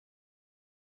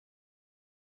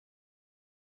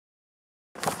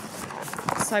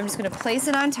So I'm just gonna place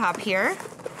it on top here,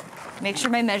 make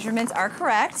sure my measurements are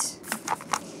correct.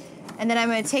 And then I'm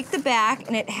gonna take the back,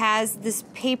 and it has this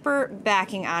paper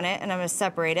backing on it, and I'm gonna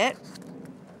separate it.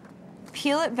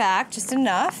 Peel it back just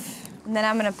enough, and then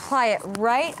I'm gonna apply it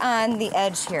right on the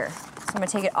edge here. So I'm gonna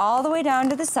take it all the way down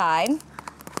to the side.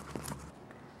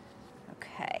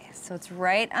 Okay, so it's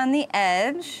right on the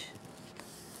edge.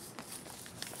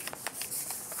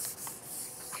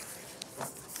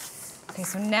 Okay,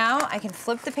 so now I can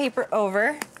flip the paper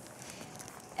over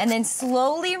and then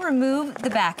slowly remove the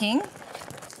backing.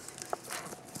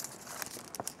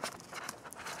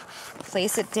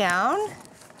 Place it down.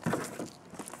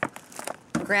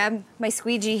 Grab my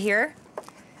squeegee here,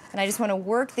 and I just want to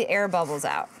work the air bubbles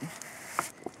out.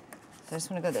 So I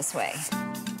just want to go this way.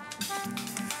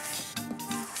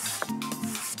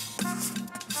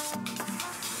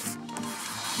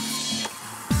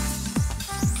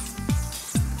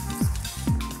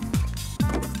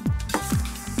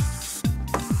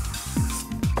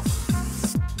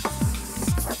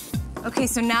 Okay,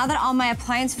 so now that all my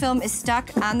appliance film is stuck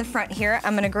on the front here,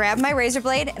 I'm gonna grab my razor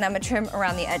blade and I'm gonna trim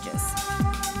around the edges.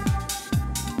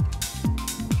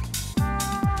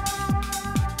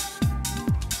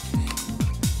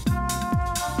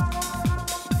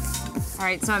 All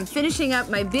right, so I'm finishing up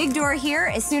my big door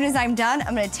here. As soon as I'm done,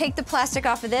 I'm gonna take the plastic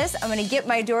off of this, I'm gonna get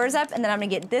my doors up, and then I'm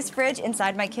gonna get this fridge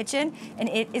inside my kitchen, and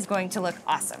it is going to look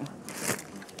awesome.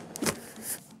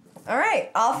 All right,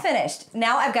 all finished.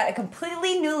 Now I've got a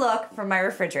completely new look for my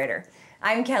refrigerator.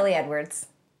 I'm Kelly Edwards.